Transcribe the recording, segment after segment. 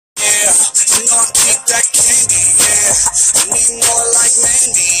keep that candy, yeah. I need more like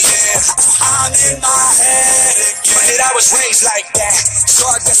Mandy, yeah. I'm in my head again. I was raised like that, so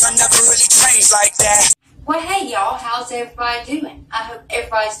I guess I never really changed like that. Well, hey y'all, how's everybody doing? I hope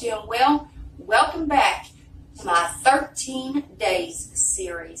everybody's doing well. Welcome back to my 13 Days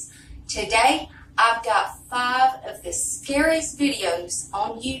series. Today, I've got 5 of the scariest videos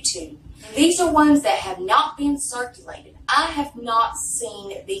on YouTube. These are ones that have not been circulated. I have not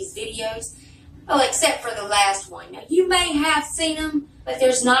seen these videos, well, except for the last one. Now, you may have seen them, but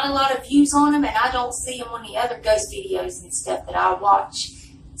there's not a lot of views on them, and I don't see them on the other ghost videos and stuff that I watch.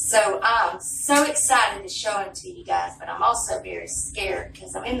 So I'm so excited to show them to you guys, but I'm also very scared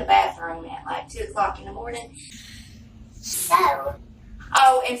because I'm in the bathroom at like 2 o'clock in the morning. So,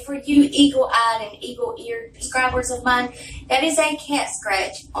 oh, and for you eagle-eyed and eagle-eared subscribers of mine, that is a cat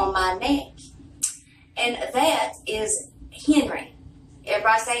scratch on my neck. And that is Henry.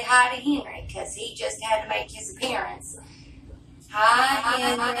 Everybody say hi to Henry because he just had to make his appearance. Hi,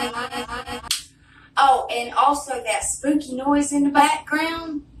 Henry. Oh, and also that spooky noise in the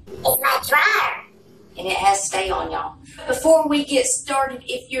background. It's my dryer. And it has to stay on, y'all. Before we get started,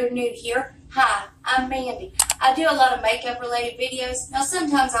 if you're new here, hi, I'm Mandy. I do a lot of makeup-related videos. Now,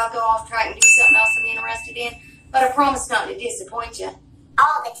 sometimes I'll go off track and do something else I'm interested in, but I promise not to disappoint you.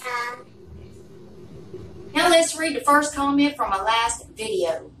 All the time. Now let's read the first comment from my last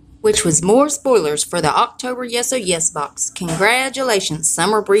video, which was more spoilers for the October Yes or Yes box. Congratulations,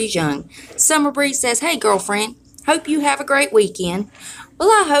 Summer Breeze Young. Summer Breeze says, hey girlfriend, hope you have a great weekend. Well,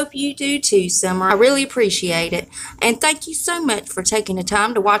 I hope you do too, Summer. I really appreciate it. And thank you so much for taking the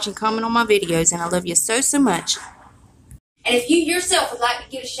time to watch and comment on my videos, and I love you so, so much. And if you yourself would like to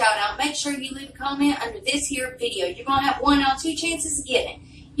get a shout out, make sure you leave a comment under this here video. You're going to have 1 out of 2 chances of getting it.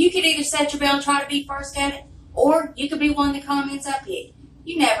 You could either set your bell and try to be first at it, or you could be one of the comments I pick.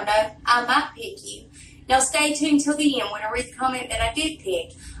 You never know. I might pick you. Now stay tuned till the end when I read the comment that I did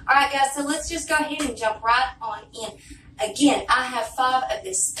pick. Alright guys, so let's just go ahead and jump right on in. Again, I have 5 of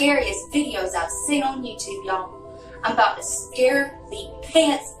the scariest videos I've seen on YouTube, y'all. I'm about to scare the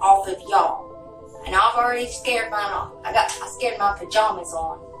pants off of y'all. And I've already scared mine off. I scared my pajamas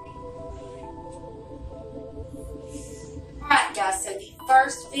on. Alright guys, so the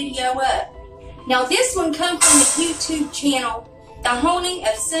first video up. Now this one comes from the YouTube channel, The Haunting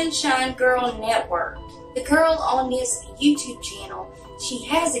of Sunshine Girl Network. The girl on this YouTube channel, she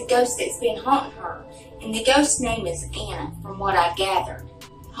has a ghost that's been haunting her. And the ghost's name is Anna, from what I gathered.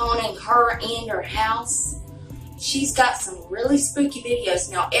 Haunting her and her house. She's got some really spooky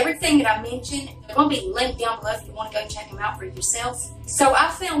videos. Now, everything that I mentioned, they're going to be linked down below if you want to go check them out for yourselves. So I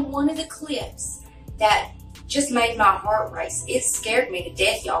found one of the clips that just made my heart race. It scared me to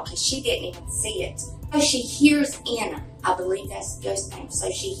death, y'all, because she didn't even see it. So she hears Anna. I believe that's the ghost name. So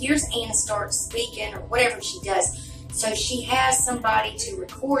she hears Anna start speaking or whatever she does. So she has somebody to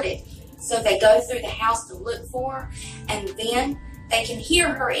record it. So they go through the house to look for her, and then they can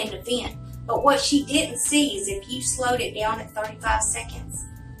hear her in the vent. But what she didn't see is if you slowed it down at 35 seconds,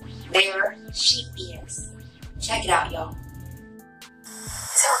 there she is. Check it out, y'all.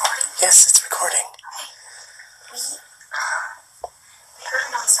 Is it recording? Yes, it's recording. We heard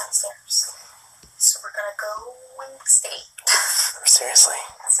a noise downstairs. So we're gonna go and stay. Seriously?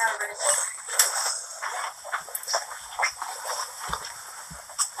 That sounded really good.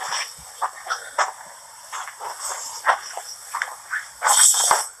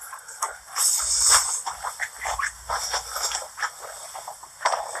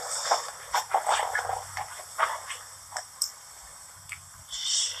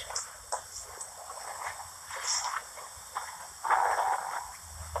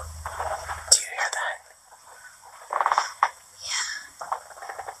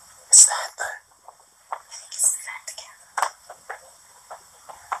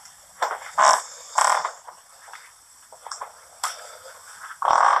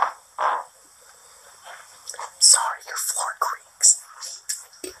 Sorry, your floor creaks.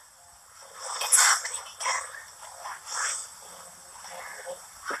 It's happening again.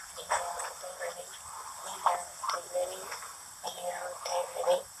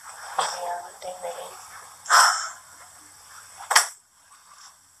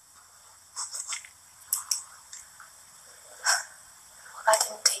 Well, that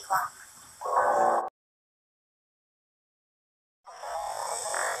didn't take long.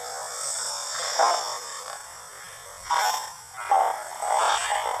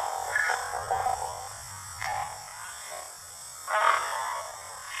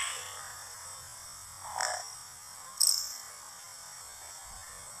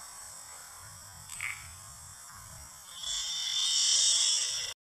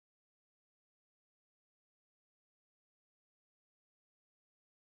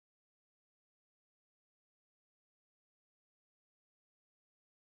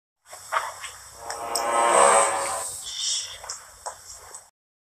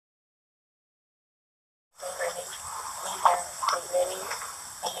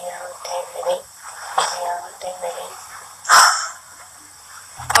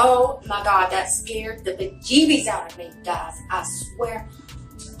 Oh my God, that scared the bejeebies out of me, guys. I swear.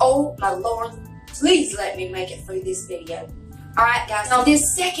 Oh my Lord, please let me make it through this video. Alright guys, now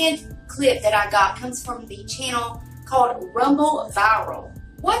this second clip that I got comes from the channel called Rumble Viral.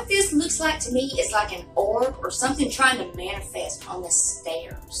 What this looks like to me is like an orb or something trying to manifest on the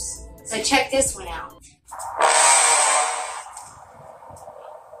stairs. So check this one out.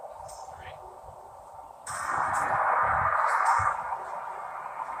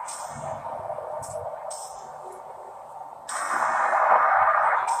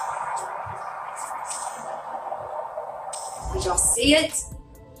 Did y'all see it?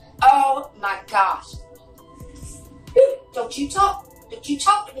 Oh my gosh. Don't you talk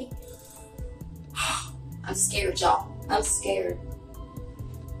to me. I'm scared, y'all. I'm scared.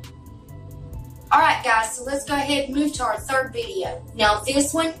 Alright guys, so let's go ahead and move to our third video. Now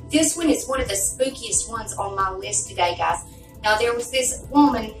this one is one of the spookiest ones on my list today, guys. Now there was this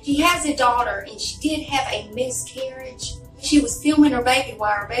woman, she has a daughter and she did have a miscarriage. She was filming her baby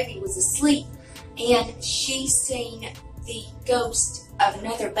while her baby was asleep and she seen the ghost of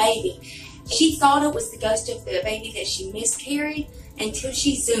another baby. She thought it was the ghost of the baby that she miscarried until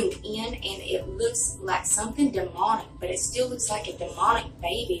she zoomed in and it looks like something demonic, but it still looks like a demonic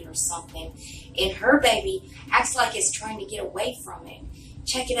baby or something. And her baby acts like it's trying to get away from it.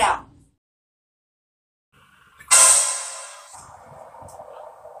 Check it out.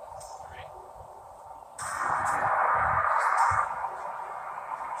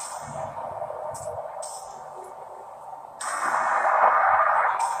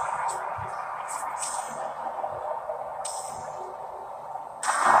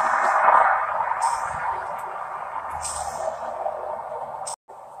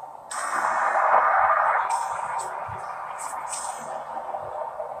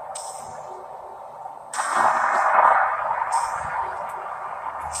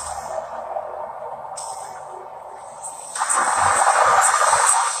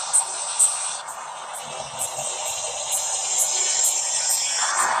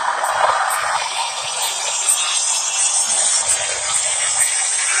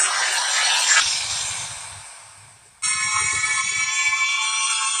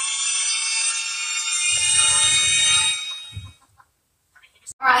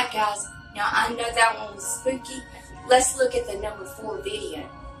 Alright guys, now I know that one was spooky. Let's look at the number 4 video.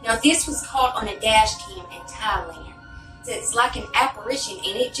 Now this was caught on a dash cam in Thailand. So it's like an apparition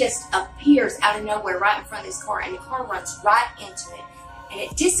and it just appears out of nowhere right in front of this car and the car runs right into it and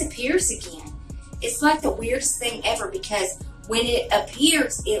it disappears again. It's like the weirdest thing ever because when it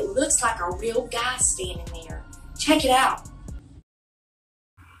appears it looks like a real guy standing there. Check it out.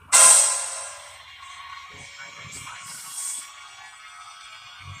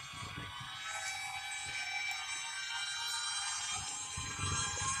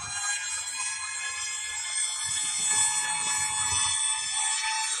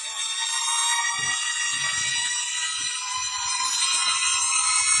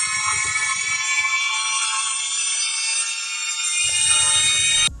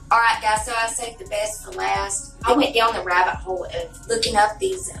 Alright guys, so I saved the best for last. I went down the rabbit hole of looking up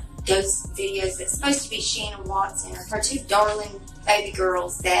these ghost videos that's supposed to be Shannon Watts and her 2 darling baby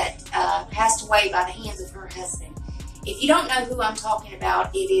girls that passed away by the hands of her husband. If you don't know who I'm talking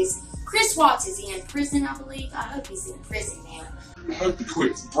about, it is Chris Watts is in prison, I believe. I hope he's in prison now. I hope he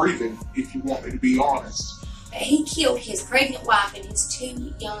quits breathing, if you want me to be honest. He killed his pregnant wife and his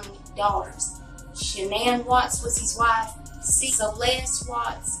 2 young daughters. Shanann Watts was his wife, Celeste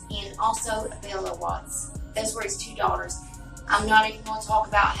Watts, and also Bella Watts. Those were his 2 daughters. I'm not even going to talk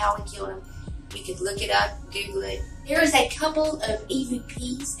about how he killed them. You could look it up, Google it. There is a couple of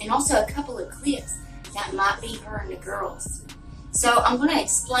EVPs and also a couple of clips that might be her and the girls. So I'm going to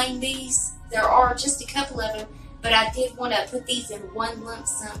explain these. There are just a couple of them, but I did want to put these in one lump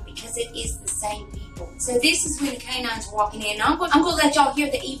sum because it is the same people. So this is when the canines are walking in. I'm going to let y'all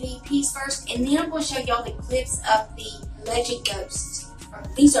hear the EVPs first, and then I'm going to show y'all the clips of the alleged ghosts.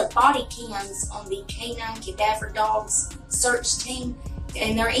 These are body cams on the Canine Cadaver Dogs search team,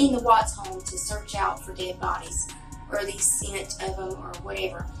 and they're in the Watts home to search out for dead bodies or the scent of them or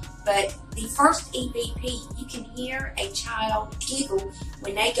whatever. But the first EVP, you can hear a child giggle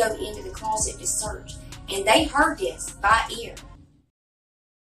when they go into the closet to search, and they heard this by ear.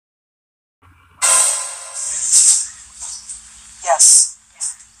 Yes.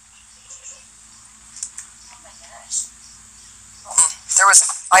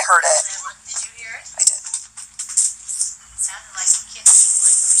 I heard it. Did you hear it? I did. It sounded like some kids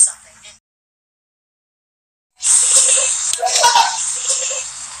giggling or something, didn't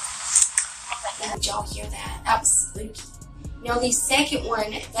it? Did y'all hear that? That was spooky. Now the second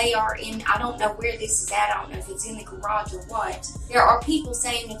one, they are in, I don't know where this is at, I don't know if it's in the garage or what. There are people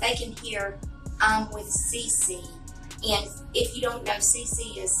saying that they can hear I'm with Cece. And if you don't know,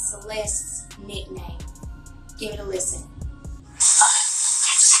 Cece is Celeste's nickname. Give it a listen.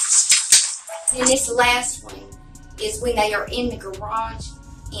 And this last one is when they are in the garage,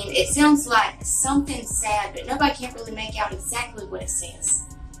 and it sounds like something sad, but nobody can't really make out exactly what it says.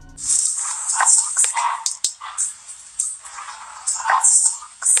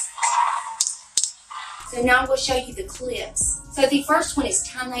 So now I'm going to show you the clips. So the first one is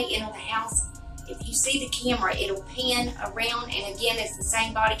time they enter the house. If you see the camera, it'll pan around, and again, it's the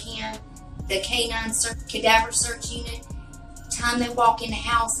same body cam, the K9 cadaver search unit. Time they walk in the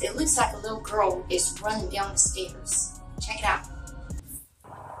house, it looks like a little girl is running down the stairs. Check it out.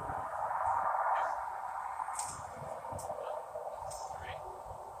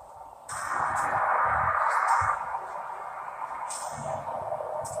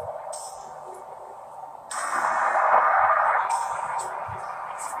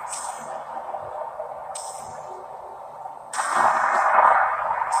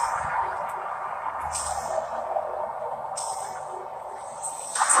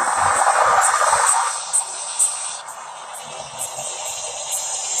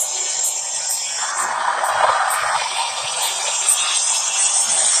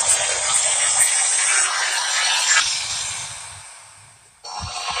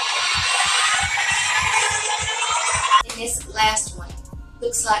 This last one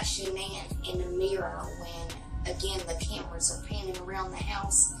looks like Shanann in the mirror when, again, the cameras are panning around the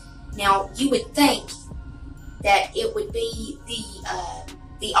house. Now, you would think that it would be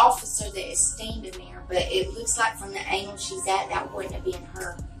the officer that is standing there, but it looks like from the angle she's at, that wouldn't have been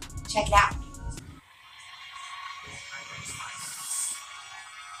her. Check it out.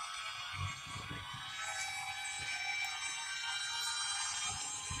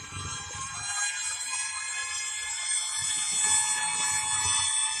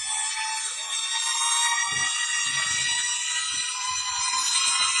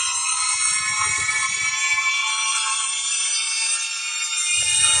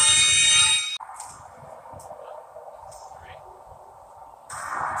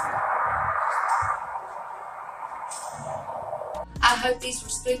 I hope these were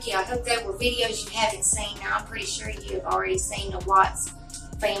spooky. I hope they were videos you haven't seen. Now, I'm pretty sure you have already seen the Watts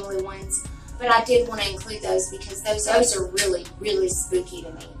family ones, but I did want to include those because those are really, really spooky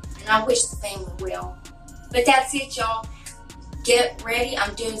to me, and I wish the family well. But that's it, y'all. Get ready.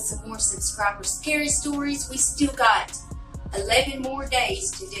 I'm doing some more subscriber scary stories. We still got 11 more days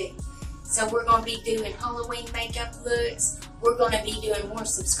to do. So we're going to be doing Halloween makeup looks. We're going to be doing more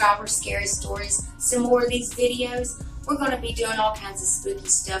subscriber scary stories, some more of these videos. We're going to be doing all kinds of spooky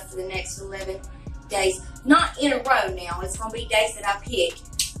stuff for the next 11 days. Not in a row now. It's going to be days that I pick.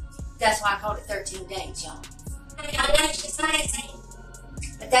 That's why I called it 13 days, y'all. But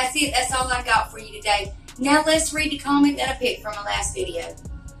that's it. That's all I got for you today. Now let's read the comment that I picked from my last video.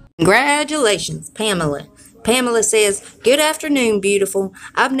 Congratulations, Pamela. Pamela says, "Good afternoon, beautiful.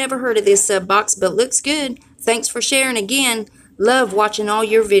 I've never heard of this sub box, but looks good. Thanks for sharing again. Love watching all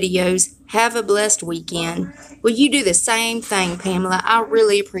your videos. Have a blessed weekend." Well, you do the same thing, Pamela. I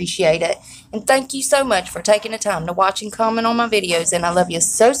really appreciate it. And thank you so much for taking the time to watch and comment on my videos. And I love you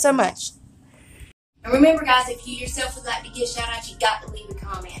so, so much. And remember, guys, if you yourself would like to get a shout out, you got to leave a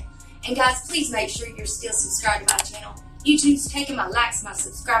comment. And guys, please make sure you're still subscribed to my channel. YouTube's taking my likes, my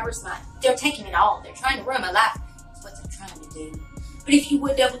subscribers, they're taking it all. They're trying to ruin my life. That's what they're trying to do. But if you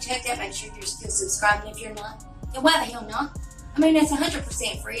would double check that, make sure you're still subscribed. And if you're not, then why the hell not? I mean, that's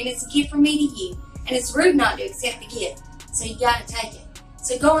 100% free, and it's a gift from me to you. And it's rude not to accept the gift, so you gotta take it.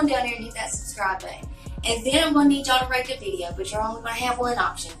 So go on down there and hit that subscribe button. And then I'm gonna need y'all to rate the video, but you're only gonna have one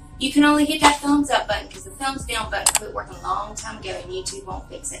option. You can only hit that thumbs up button because the thumbs down button quit working a long time ago and YouTube won't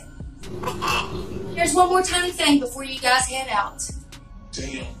fix it. There's one more tiny thing before you guys head out.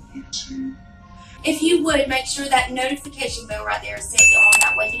 Damn, YouTube. If you would, make sure that notification bell right there is set on.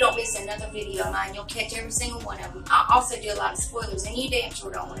 That way you don't miss another video of mine. You'll catch every single one of them. I also do a lot of spoilers, and you damn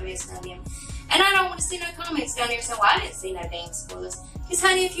sure don't want to miss none of them. And I don't want to see no comments down there, so I didn't see no damn spoilers. Because,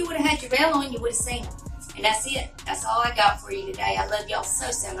 honey, if you would have had your bell on, you would have seen them. And that's it. That's all I got for you today. I love y'all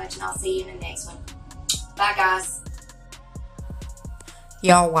so, so much, and I'll see you in the next one. Bye, guys.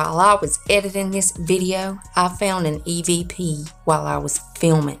 Y'all, while I was editing this video, I found an EVP while I was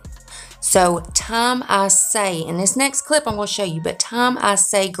filming. So, time I say, in this next clip I'm going to show you, but time I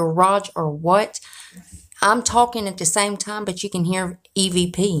say garage or what, I'm talking at the same time, but you can hear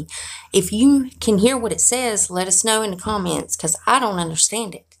EVP. If you can hear what it says, let us know in the comments, because I don't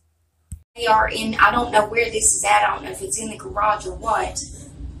understand it. They are in, I don't know where this is at. I don't know if it's in the garage or what.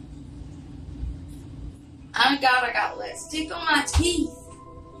 Oh God, I got lipstick on my teeth.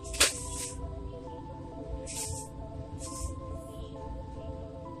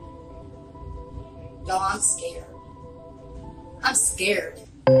 Y'all, I'm scared. I'm scared.